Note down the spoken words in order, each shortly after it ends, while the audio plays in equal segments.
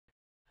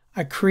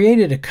I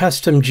created a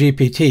custom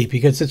GPT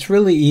because it's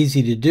really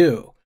easy to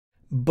do,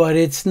 but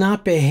it's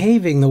not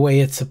behaving the way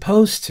it's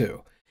supposed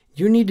to.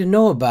 You need to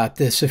know about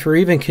this if you're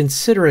even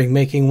considering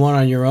making one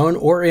on your own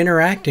or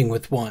interacting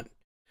with one.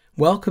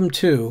 Welcome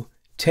to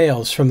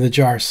Tales from the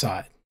Jar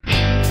Side.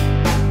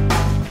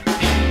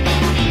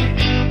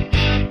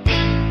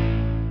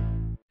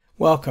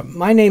 Welcome.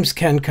 My name's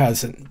Ken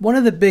Cousin. One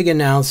of the big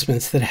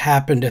announcements that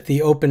happened at the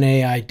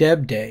OpenAI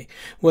Dev Day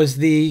was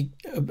the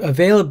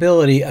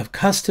availability of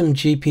custom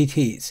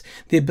GPTs,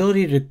 the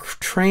ability to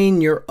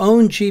train your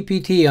own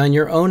GPT on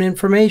your own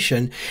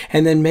information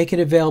and then make it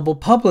available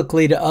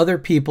publicly to other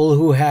people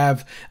who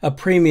have a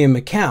premium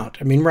account.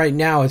 I mean, right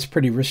now it's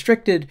pretty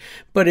restricted,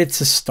 but it's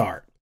a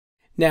start.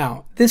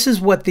 Now, this is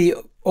what the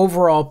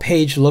overall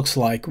page looks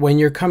like when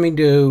you're coming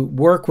to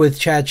work with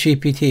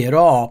ChatGPT at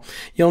all.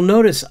 You'll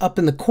notice up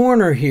in the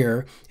corner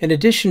here, in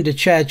addition to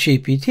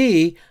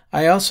ChatGPT,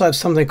 I also have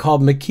something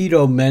called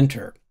Mockito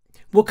Mentor.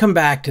 We'll come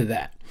back to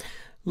that.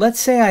 Let's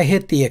say I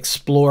hit the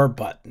Explore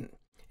button,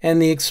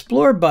 and the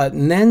Explore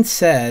button then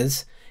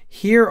says,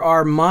 here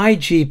are my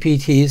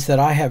GPTs that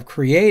I have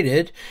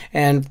created,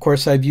 and of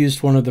course I've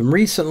used one of them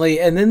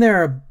recently, and then there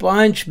are a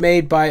bunch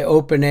made by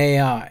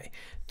OpenAI.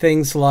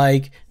 Things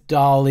like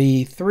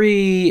DALL-E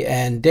 3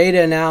 and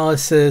data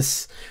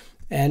analysis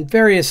and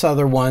various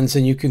other ones,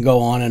 and you can go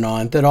on and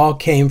on, that all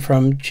came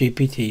from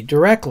GPT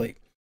directly.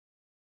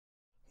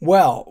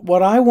 Well,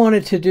 what I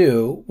wanted to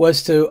do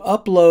was to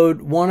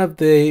upload one of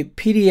the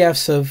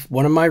PDFs of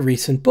one of my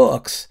recent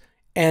books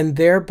and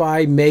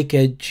thereby make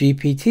a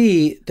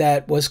GPT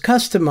that was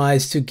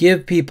customized to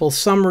give people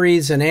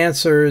summaries and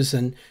answers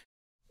and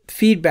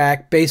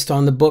feedback based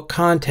on the book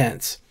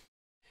contents.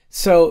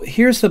 So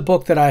here's the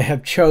book that I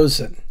have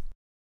chosen.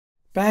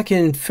 Back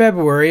in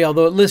February,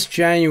 although it lists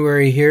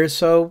January here,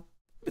 so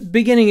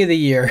beginning of the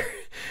year,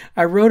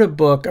 I wrote a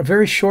book, a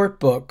very short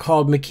book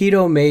called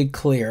Mockito Made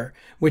Clear,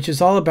 which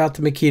is all about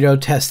the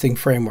Mockito testing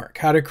framework,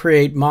 how to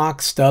create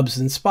mocks, stubs,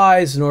 and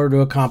spies in order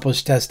to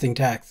accomplish testing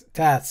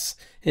tasks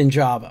in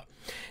Java.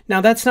 Now,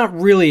 that's not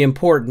really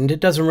important. It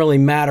doesn't really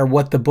matter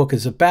what the book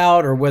is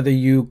about or whether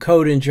you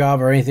code in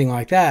Java or anything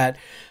like that.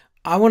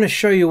 I want to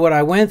show you what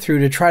I went through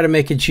to try to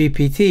make a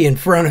GPT in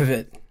front of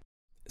it.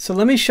 So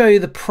let me show you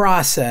the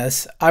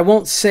process. I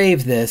won't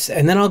save this,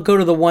 and then I'll go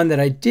to the one that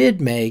I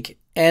did make,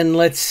 and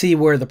let's see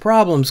where the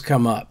problems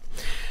come up.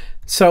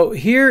 So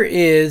here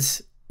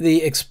is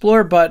the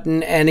Explore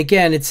button, and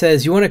again, it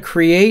says you want to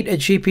create a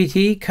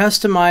GPT,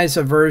 customize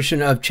a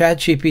version of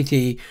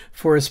ChatGPT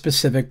for a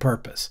specific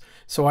purpose.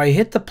 So I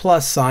hit the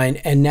plus sign,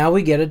 and now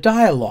we get a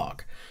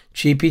dialog.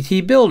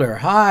 GPT Builder.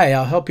 Hi,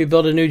 I'll help you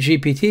build a new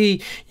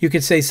GPT. You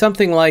could say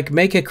something like,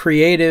 make a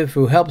creative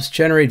who helps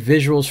generate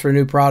visuals for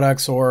new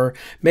products, or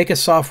make a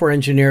software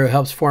engineer who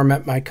helps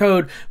format my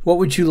code. What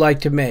would you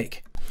like to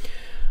make?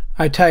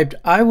 I typed,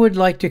 I would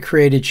like to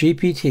create a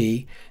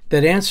GPT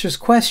that answers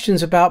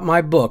questions about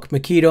my book,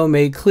 Mockito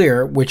Made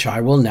Clear, which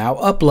I will now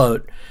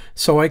upload.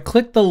 So I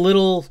click the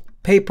little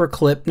paper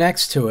clip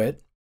next to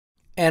it,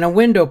 and a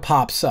window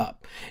pops up.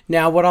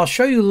 Now, what I'll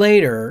show you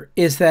later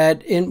is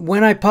that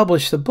when I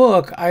published the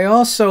book, I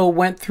also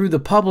went through the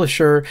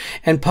publisher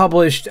and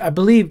published, I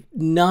believe,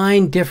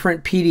 9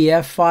 different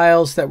PDF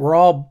files that were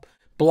all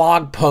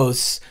blog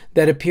posts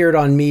that appeared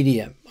on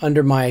Medium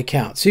under my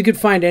account. So you could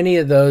find any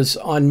of those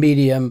on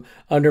Medium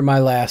under my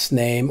last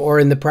name or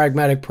in the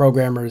Pragmatic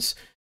Programmer's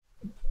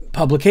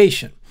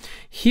publication.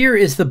 Here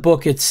is the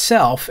book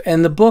itself,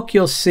 and the book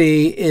you'll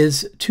see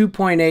is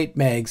 2.8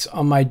 megs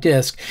on my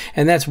disk,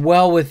 and that's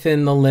well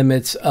within the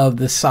limits of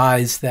the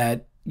size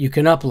that you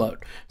can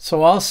upload.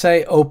 So I'll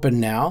say open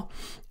now,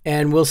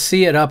 and we'll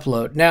see it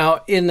upload.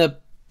 Now, in the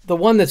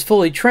one that's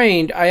fully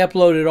trained, I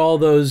uploaded all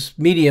those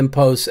Medium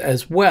posts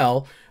as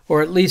well,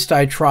 or at least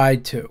I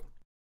tried to.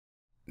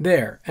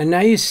 There, and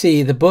now you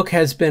see the book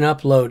has been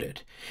uploaded.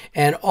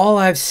 And all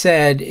I've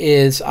said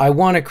is I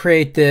want to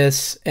create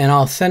this, and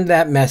I'll send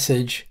that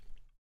message.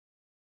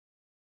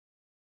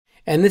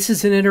 And this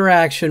is an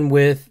interaction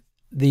with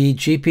the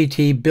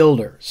GPT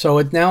builder.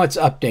 So now it's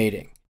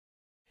updating.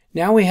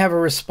 Now we have a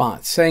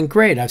response saying,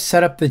 great, I've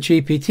set up the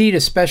GPT to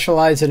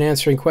specialize in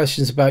answering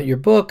questions about your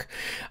book.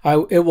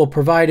 It will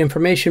provide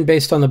information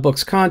based on the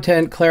book's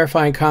content,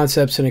 clarifying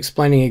concepts and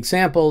explaining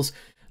examples.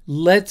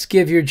 Let's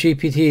give your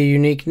GPT a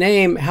unique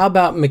name. How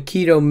about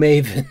Mockito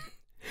Maven?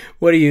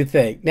 What do you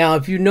think? Now,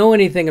 if you know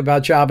anything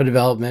about Java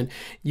development,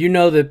 you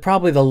know that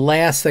probably the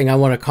last thing I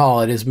want to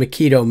call it is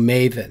Mockito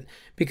Maven,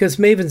 because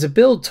Maven's a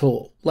build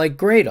tool like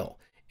Gradle.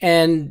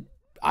 And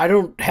I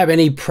don't have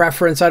any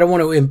preference. I don't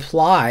want to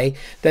imply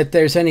that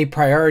there's any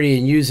priority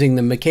in using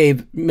the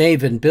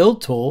Maven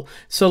build tool.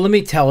 So let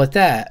me tell it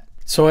that.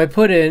 So I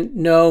put in,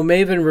 no,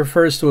 Maven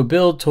refers to a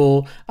build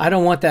tool. I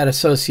don't want that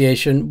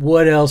association.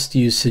 What else do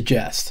you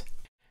suggest?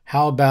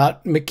 How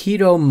about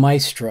Mockito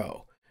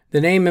Maestro? The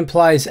name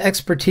implies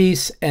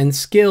expertise and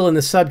skill in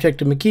the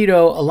subject of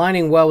Mockito,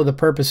 aligning well with the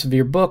purpose of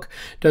your book.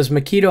 Does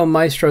Mockito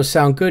Maestro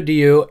sound good to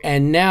you?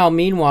 And now,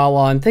 meanwhile,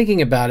 while I'm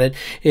thinking about it,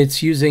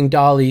 it's using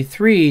DALL-E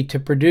 3 to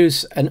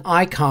produce an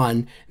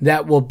icon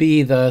that will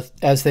be the,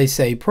 as they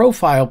say,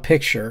 profile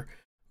picture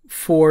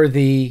for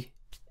the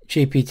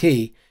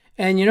GPT.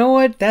 And you know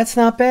what? That's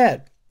not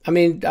bad. I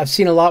mean, I've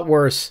seen a lot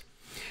worse.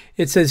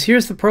 It says,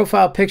 here's the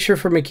profile picture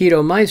for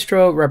Mockito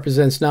Maestro. It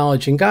represents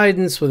knowledge and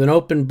guidance with an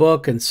open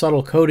book and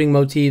subtle coding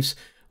motifs.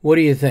 What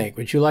do you think?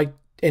 Would you like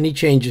any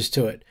changes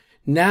to it?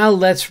 Now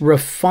let's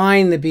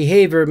refine the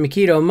behavior of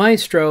Mockito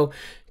Maestro.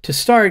 To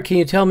start, can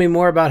you tell me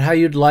more about how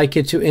you'd like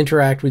it to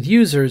interact with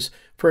users?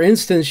 For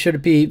instance, should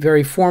it be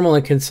very formal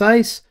and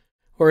concise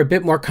or a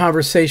bit more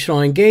conversational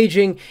and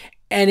engaging?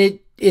 And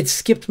it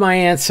skipped my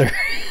answer.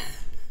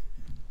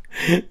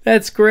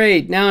 That's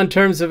great. Now in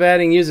terms of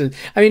adding users,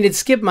 I mean, it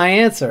skipped my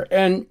answer.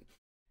 And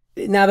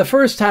now the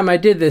first time I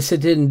did this, it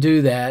didn't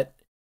do that.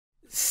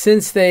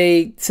 Since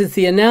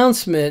the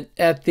announcement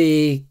at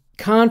the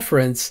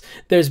conference,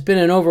 there's been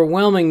an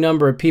overwhelming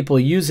number of people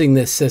using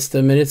this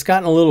system, and it's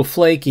gotten a little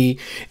flaky.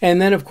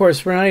 And then, of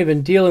course, we're not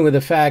even dealing with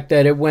the fact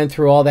that it went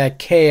through all that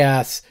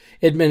chaos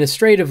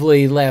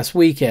administratively last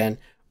weekend.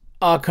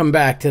 I'll come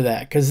back to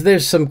that because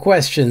there's some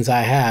questions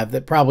I have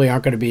that probably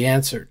aren't going to be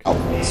answered.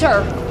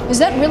 Sir, is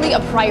that really a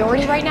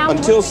priority right now?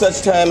 Until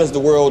such time as the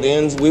world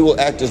ends, we will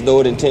act as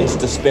though it intends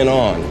to spin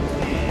on.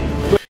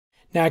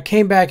 Now, it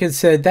came back and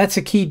said, that's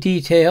a key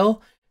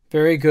detail.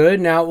 Very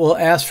good. Now it will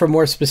ask for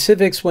more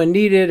specifics when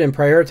needed and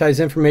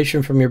prioritize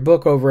information from your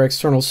book over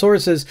external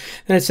sources.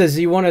 Then it says,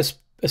 you want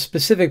a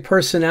specific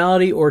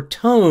personality or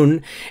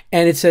tone,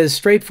 and it says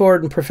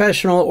straightforward and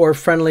professional or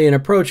friendly and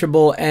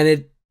approachable,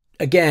 and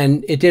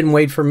Again, it didn't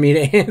wait for me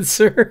to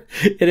answer.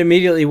 It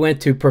immediately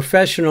went to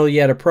professional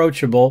yet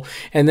approachable.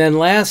 And then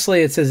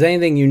lastly, it says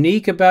anything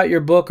unique about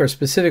your book or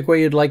specific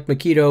way you'd like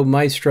Mockito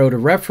Maestro to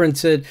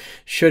reference it.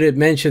 Should it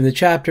mention the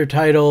chapter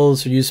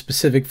titles or use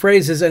specific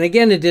phrases? And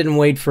again, it didn't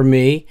wait for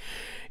me.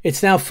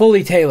 It's now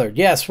fully tailored.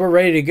 Yes, we're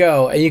ready to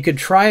go. And you could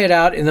try it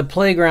out in the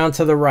playground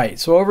to the right.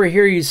 So over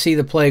here, you see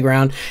the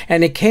playground,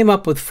 and it came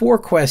up with 4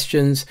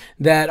 questions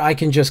that I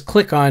can just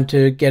click on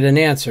to get an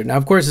answer. Now,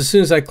 of course, as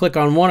soon as I click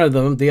on one of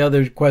them, the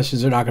other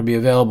questions are not going to be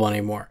available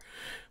anymore.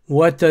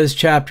 What does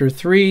chapter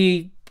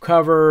 3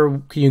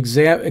 cover? Can you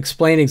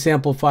explain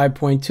example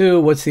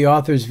 5.2? What's the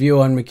author's view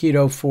on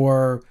Mockito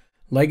for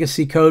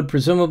legacy code,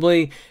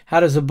 presumably? How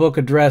does the book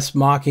address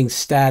mocking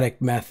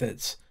static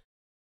methods?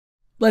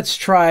 Let's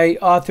try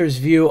author's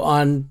view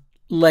on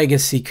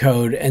legacy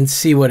code and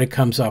see what it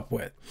comes up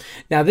with.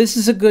 Now, this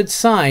is a good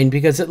sign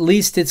because at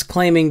least it's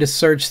claiming to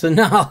search the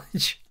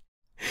knowledge.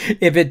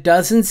 If it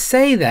doesn't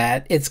say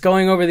that, it's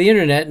going over the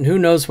internet and who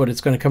knows what it's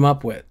going to come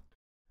up with.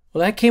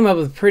 Well, that came up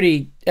with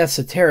pretty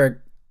esoteric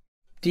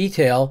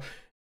detail.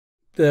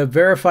 The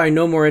verify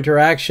no more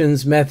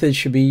interactions method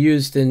should be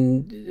used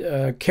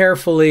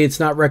carefully.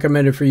 It's not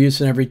recommended for use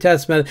in every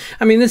test method.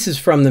 I mean, this is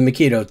from the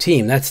Mockito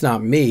team. That's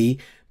not me.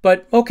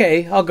 But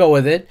okay, I'll go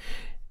with it.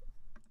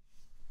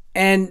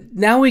 And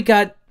now we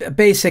got a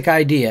basic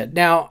idea.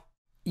 Now,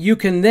 you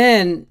can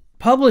then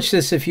publish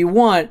this if you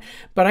want,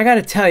 but I got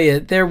to tell you,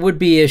 there would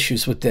be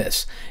issues with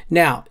this.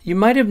 Now, you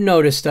might have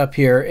noticed up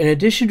here, in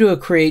addition to a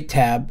Create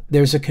tab,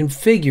 there's a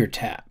Configure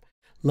tab.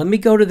 Let me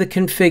go to the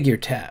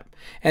Configure tab.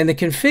 And the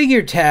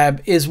Configure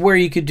tab is where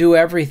you could do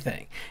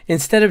everything.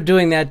 Instead of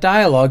doing that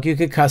dialog, you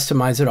could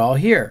customize it all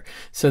here.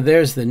 So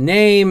there's the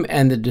name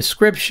and the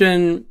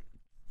description.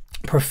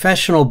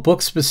 Professional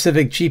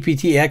book-specific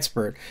GPT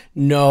expert.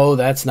 No,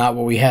 that's not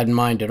what we had in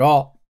mind at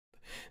all.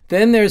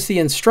 Then there's the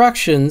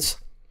instructions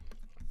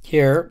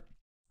here,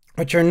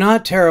 which are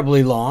not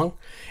terribly long.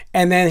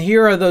 And then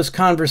here are those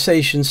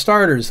conversation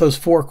starters, those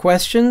 4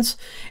 questions,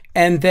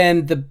 and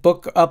then the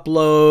book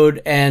upload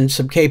and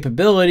some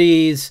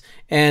capabilities,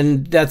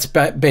 and that's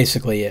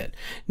basically it.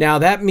 Now,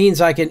 that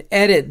means I can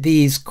edit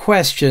these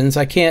questions.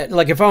 I can't,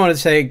 like if I want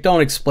to say,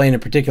 don't explain a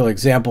particular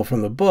example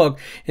from the book,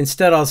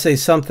 instead I'll say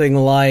something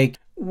like,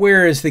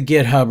 where is the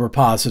GitHub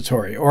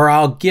repository? Or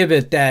I'll give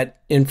it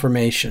that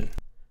information.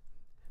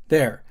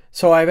 There.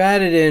 So I've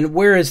added in,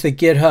 where is the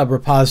GitHub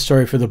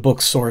repository for the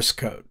book source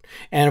code?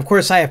 And of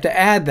course I have to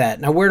add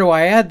that. Now, where do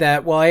I add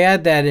that? Well, I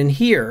add that in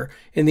here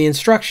in the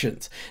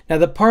instructions. Now,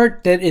 the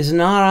part that is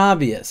not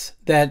obvious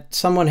that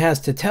someone has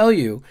to tell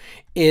you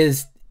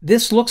is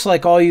this looks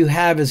like all you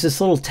have is this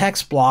little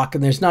text block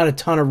and there's not a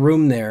ton of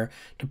room there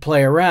to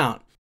play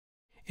around.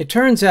 It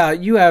turns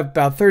out you have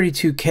about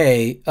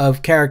 32K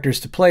of characters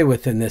to play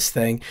with in this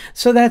thing.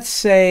 So that's,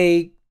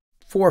 say,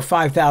 4,000 or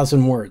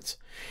 5,000 words.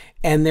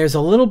 And there's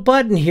a little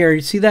button here.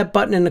 You see that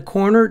button in the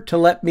corner to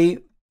let me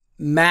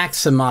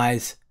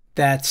maximize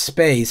that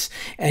space.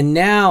 And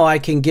now I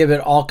can give it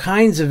all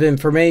kinds of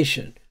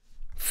information.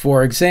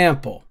 For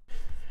example,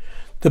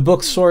 the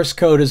book source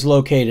code is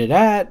located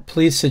at,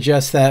 please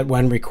suggest that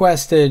when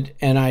requested,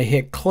 and I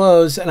hit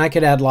close, and I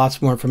could add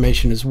lots more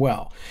information as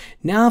well.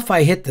 Now, if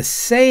I hit the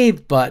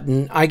save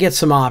button, I get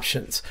some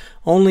options.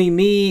 Only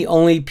me,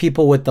 only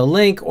people with the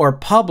link, or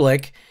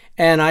public.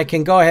 and I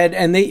can go ahead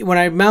and when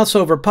I mouse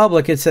over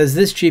public, it says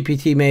this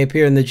GPT may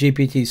appear in the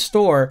GPT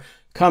store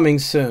coming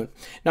soon.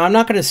 Now, I'm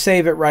not going to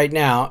save it right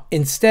now.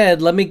 Instead,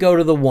 let me go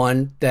to the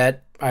one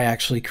that I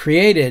actually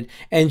created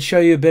and show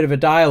you a bit of a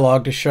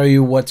dialogue to show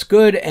you what's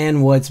good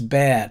and what's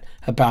bad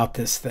about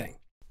this thing.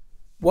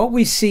 What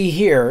we see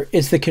here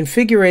is the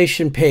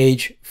configuration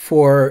page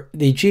for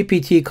the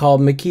GPT called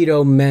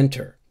Mockito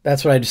Mentor.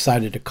 That's what I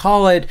decided to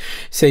call it.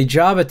 Say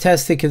Java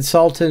testing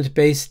consultant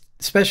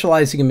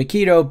specializing in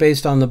Mockito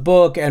based on the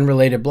book and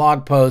related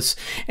blog posts.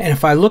 And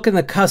if I look in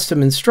the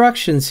custom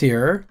instructions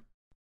here,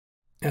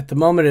 at the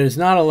moment it is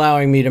not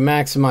allowing me to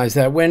maximize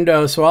that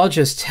window. So I'll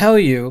just tell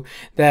you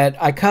that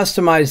I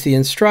customized the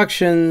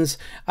instructions.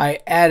 I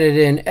added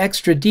in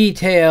extra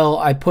detail.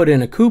 I put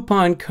in a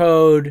coupon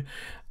code.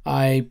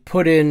 I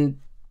put in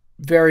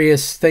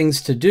various things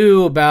to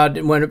do about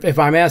if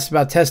I'm asked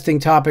about testing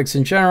topics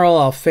in general,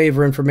 I'll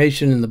favor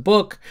information in the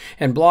book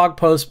and blog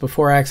posts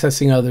before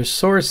accessing other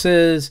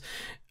sources,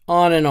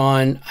 on and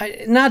on.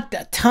 Not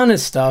a ton of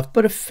stuff,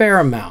 but a fair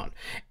amount.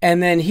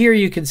 And then here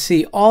you can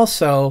see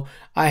also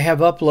I have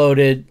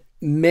uploaded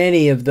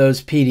many of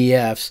those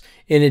PDFs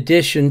in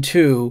addition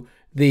to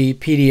the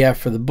PDF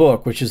for the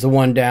book, which is the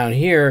one down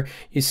here.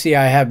 You see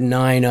I have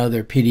 9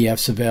 other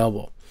PDFs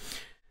available.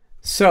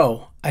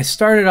 So I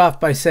started off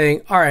by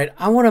saying, all right,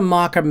 I want to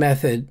mock a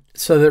method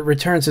so that it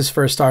returns its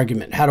first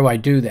argument. How do I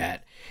do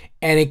that?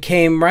 And it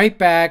came right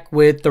back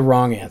with the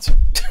wrong answer.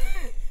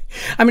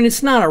 I mean,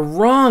 it's not a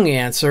wrong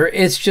answer.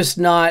 It's just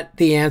not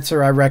the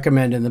answer I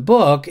recommend in the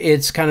book.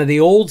 It's kind of the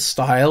old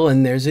style,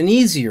 and there's an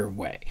easier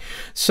way.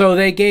 So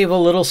they gave a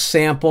little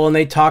sample, and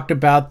they talked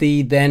about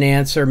the then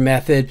answer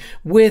method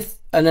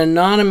with an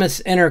anonymous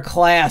inner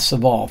class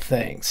of all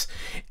things.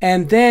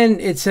 And then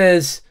it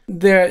says,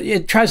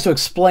 it tries to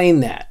explain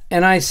that.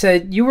 And I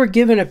said, you were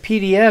given a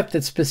PDF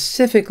that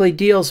specifically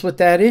deals with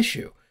that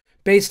issue.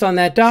 Based on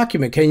that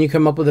document, can you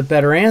come up with a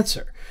better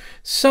answer?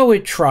 So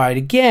it tried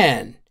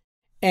again.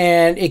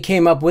 And it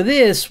came up with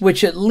this,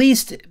 which at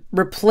least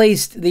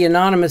replaced the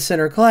anonymous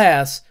inner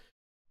class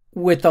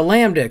with the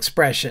lambda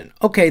expression.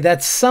 Okay,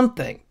 that's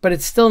something, but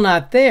it's still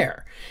not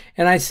there.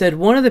 And I said,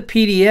 one of the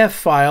PDF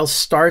files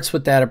starts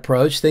with that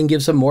approach, then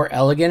gives a more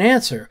elegant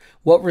answer.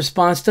 What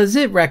response does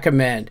it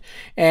recommend?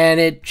 And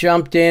it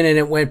jumped in and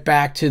it went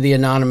back to the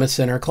anonymous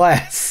inner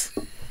class.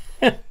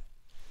 And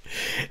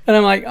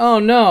I'm like, oh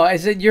no. I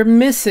said, you're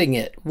missing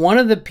it. One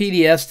of the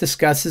PDFs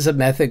discusses a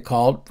method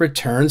called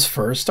returns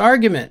first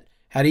argument.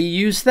 How do you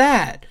use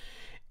that?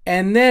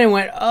 And then it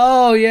went,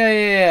 oh,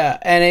 yeah.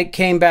 And it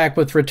came back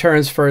with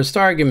returns first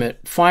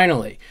argument,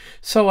 finally.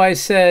 So I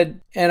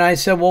said,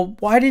 well,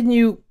 why didn't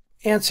you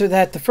answer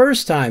that the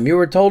first time? You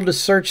were told to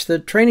search the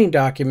training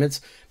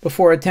documents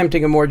before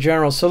attempting a more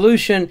general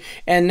solution.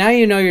 And now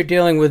you know you're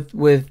dealing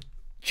with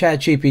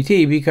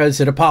ChatGPT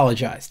because it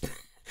apologized.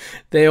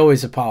 They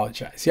always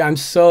apologize. Yeah, I'm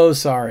so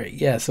sorry.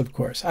 Yes, of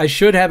course. I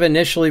should have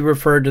initially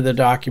referred to the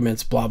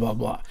documents, blah, blah,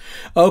 blah.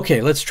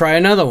 Okay, let's try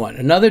another one.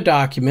 Another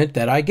document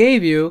that I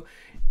gave you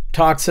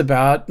talks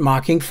about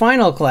mocking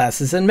final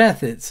classes and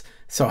methods.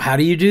 So how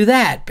do you do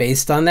that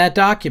based on that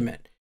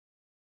document?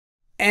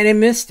 And it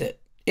missed it.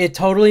 It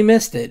totally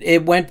missed it.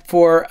 It went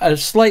for a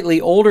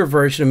slightly older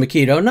version of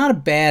Mockito. Not a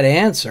bad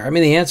answer. I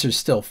mean, the answer is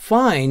still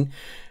fine,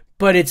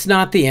 but it's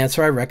not the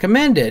answer I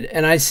recommended.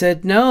 And I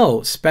said,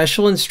 no,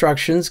 special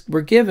instructions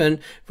were given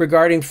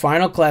regarding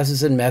final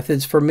classes and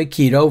methods for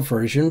Mockito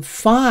version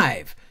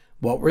 5.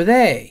 What were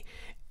they?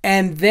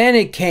 And then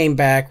it came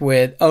back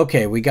with,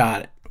 okay, we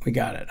got it.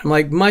 I'm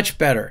like, much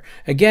better.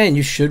 Again,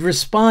 you should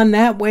respond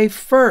that way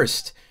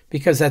first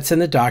because that's in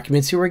the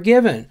documents you were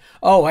given.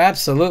 Oh,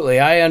 absolutely.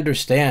 I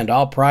understand.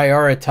 I'll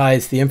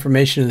prioritize the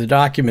information in the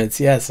documents.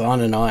 Yes,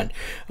 on and on.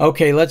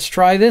 Okay, let's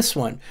try this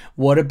one.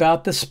 What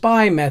about the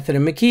spy method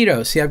in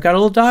Mockito? See, I've got a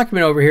little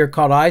document over here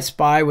called I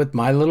Spy with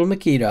My Little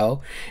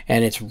Mockito,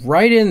 and it's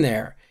right in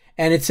there.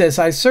 And it says,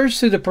 I searched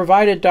through the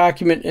provided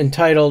document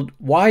entitled,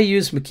 Why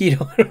Use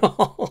Mockito at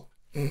All?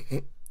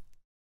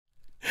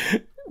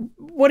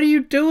 What are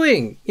you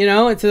doing? You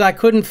know, it says I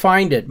couldn't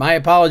find it. My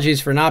apologies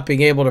for not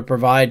being able to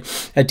provide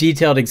a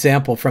detailed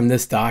example from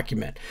this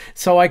document.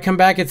 So I come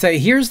back and say,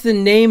 here's the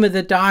name of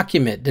the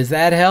document. Does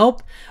that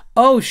help?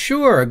 Oh,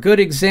 sure. A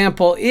good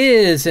example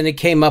is, and it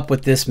came up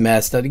with this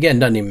mess that, again,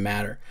 doesn't even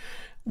matter.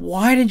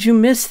 Why did you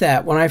miss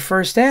that when I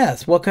first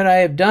asked? What could I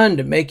have done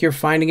to make your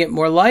finding it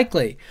more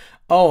likely?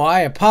 Oh, I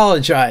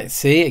apologize.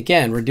 See,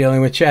 again, we're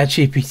dealing with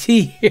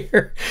ChatGPT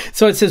here.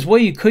 So it says, well,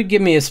 you could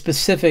give me a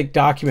specific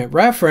document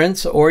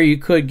reference, or you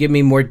could give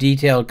me more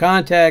detailed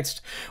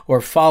context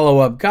or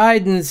follow-up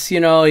guidance.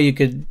 You know, you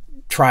could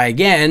try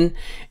again.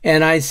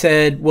 And I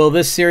said, will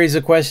this series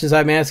of questions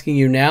I'm asking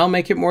you now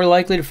make it more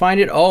likely to find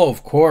it? Oh,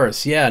 of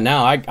course. Yeah,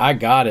 now I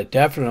got it,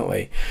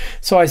 definitely.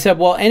 So I said,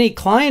 well, any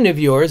client of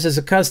yours as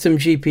a custom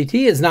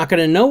GPT is not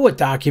going to know what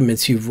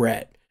documents you've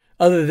read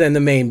other than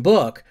the main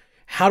book.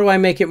 How do I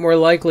make it more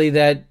likely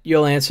that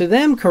you'll answer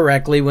them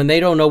correctly when they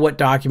don't know what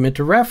document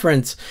to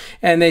reference?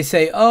 And they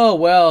say, oh,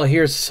 well,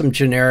 here's some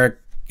generic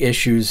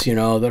issues, you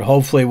know, that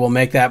hopefully will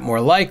make that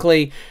more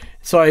likely.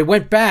 So I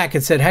went back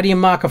and said, how do you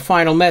mock a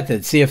final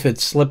method? See if it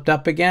slipped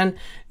up again?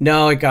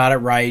 No, it got it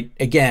right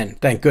again,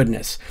 thank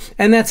goodness.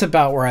 And that's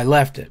about where I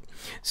left it.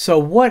 So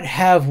what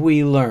have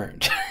we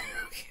learned?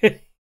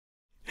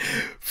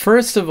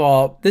 First of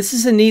all, this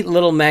is a neat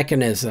little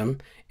mechanism.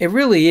 It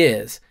really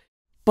is.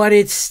 But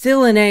it's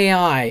still an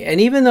AI. And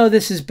even though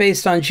this is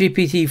based on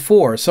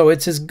GPT-4, so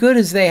it's as good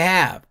as they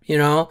have, you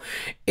know,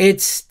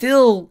 it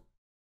still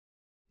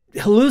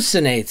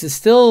hallucinates. It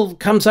still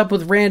comes up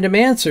with random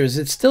answers.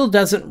 It still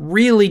doesn't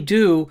really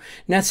do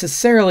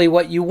necessarily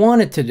what you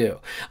want it to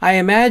do. I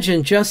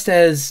imagine just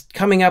as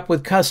coming up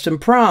with custom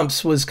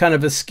prompts was kind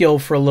of a skill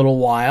for a little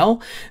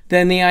while,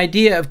 then the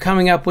idea of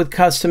coming up with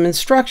custom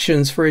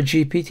instructions for a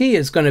GPT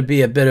is going to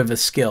be a bit of a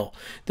skill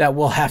that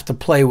we'll have to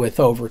play with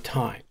over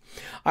time.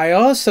 I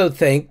also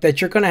think that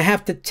you're going to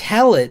have to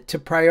tell it to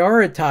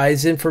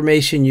prioritize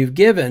information you've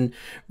given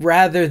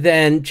rather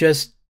than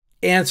just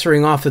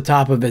answering off the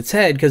top of its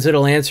head, because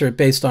it'll answer it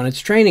based on its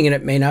training and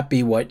it may not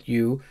be what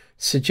you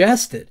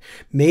suggested.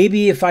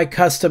 Maybe if I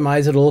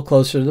customize it a little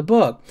closer to the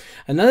book.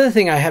 Another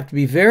thing I have to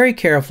be very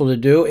careful to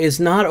do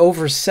is not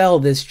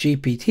oversell this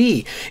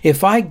GPT.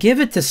 If I give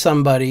it to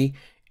somebody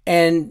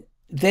and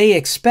they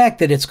expect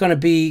that it's going to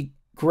be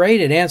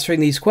great at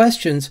answering these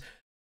questions,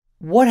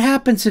 what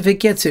happens if it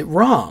gets it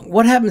wrong?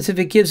 What happens if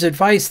it gives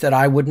advice that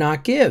I would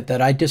not give,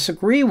 that I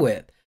disagree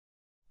with?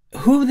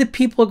 Who are the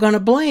people going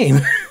to blame?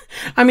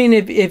 I mean,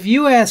 if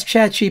you ask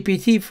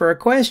ChatGPT for a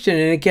question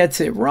and it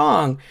gets it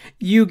wrong,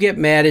 you get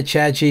mad at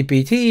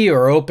ChatGPT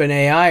or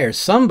OpenAI or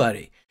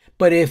somebody.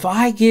 But if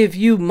I give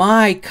you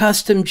my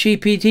custom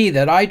GPT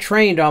that I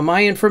trained on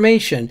my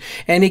information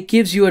and it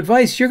gives you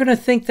advice, you're going to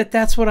think that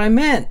that's what I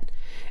meant.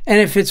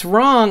 And if it's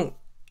wrong,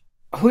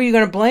 who are you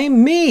going to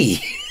blame?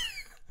 Me.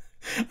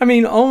 I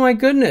mean, oh my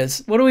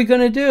goodness, what are we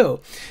going to do?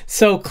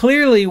 So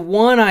clearly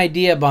one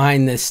idea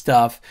behind this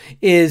stuff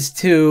is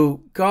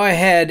to go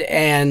ahead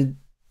and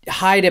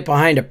hide it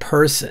behind a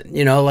person.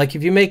 You know, like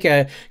if you make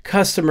a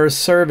customer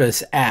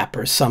service app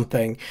or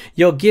something,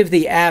 you'll give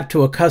the app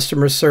to a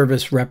customer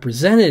service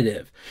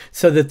representative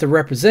so that the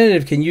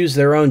representative can use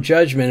their own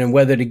judgment on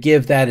whether to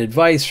give that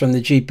advice from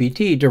the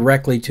GPT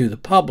directly to the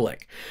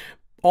public.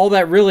 All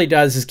that really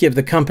does is give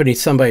the company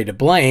somebody to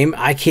blame.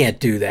 I can't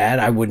do that.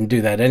 I wouldn't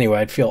do that anyway.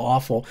 I'd feel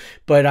awful.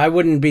 But I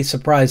wouldn't be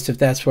surprised if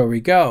that's where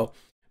we go.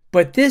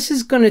 But this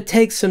is going to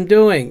take some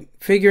doing,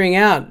 figuring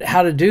out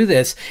how to do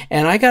this.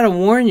 And I got to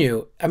warn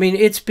you, I mean,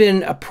 it's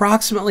been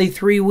approximately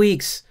 3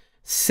 weeks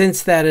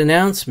since that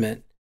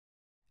announcement.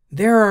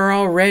 There are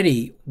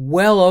already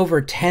well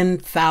over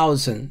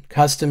 10,000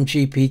 custom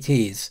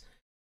GPTs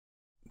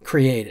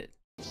created.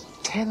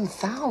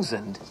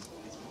 10,000?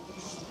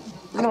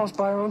 We can almost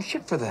buy our own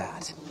ship for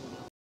that.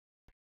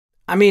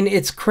 I mean,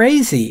 it's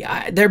crazy.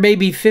 There may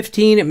be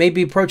 15, it may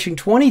be approaching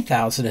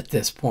 20,000 at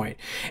this point.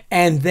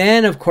 And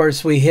then, of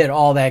course, we hit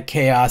all that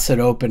chaos at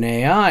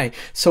OpenAI.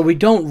 So we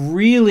don't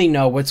really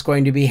know what's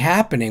going to be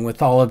happening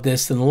with all of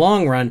this in the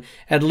long run,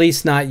 at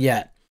least not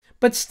yet.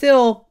 But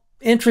still,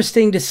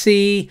 interesting to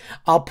see.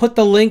 I'll put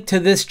the link to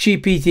this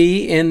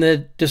GPT in the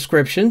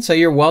description, so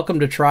you're welcome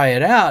to try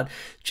it out.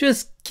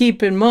 Just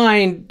keep in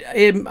mind,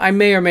 I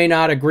may or may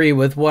not agree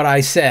with what I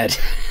said.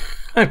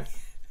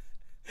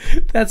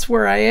 That's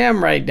where I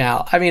am right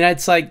now. I mean,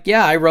 it's like,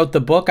 yeah, I wrote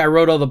the book, I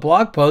wrote all the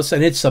blog posts,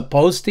 and it's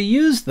supposed to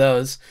use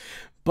those,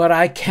 but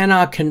I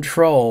cannot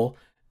control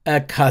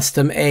a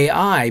custom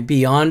AI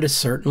beyond a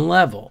certain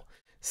level.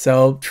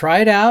 So try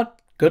it out.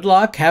 Good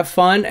luck, have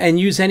fun, and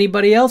use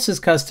anybody else's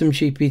custom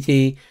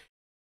GPT.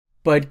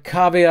 But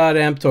caveat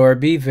emptor,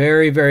 be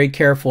very, very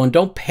careful and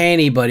don't pay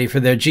anybody for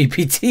their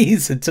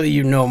GPTs until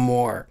you know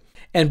more.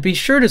 And be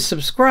sure to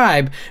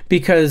subscribe,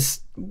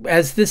 because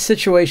as this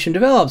situation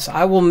develops,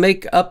 I will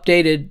make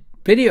updated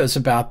videos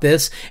about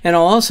this, and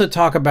I'll also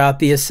talk about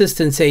the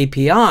Assistance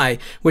API,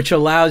 which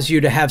allows you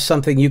to have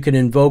something you can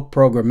invoke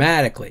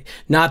programmatically.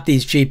 Not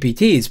these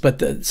GPTs,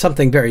 but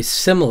something very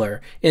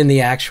similar in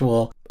the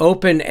actual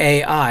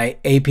OpenAI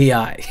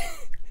API.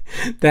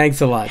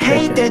 Thanks a lot.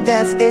 Hey there,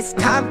 Des, it's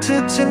time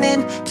to tune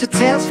in to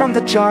Tales from the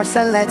Jar,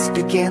 so let's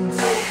begin.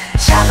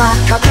 Java,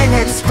 copying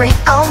it, spring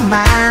on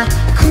mine.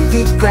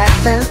 Cookie,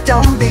 Gradle,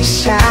 don't be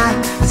shy.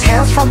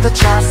 Tales from the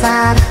Jar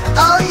side,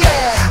 oh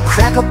yeah.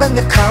 Crack open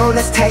the code,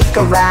 let's take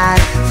a ride.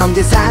 From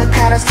design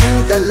patterns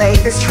to the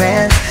latest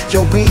trends,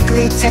 your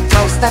weekly tech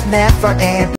talks that never end.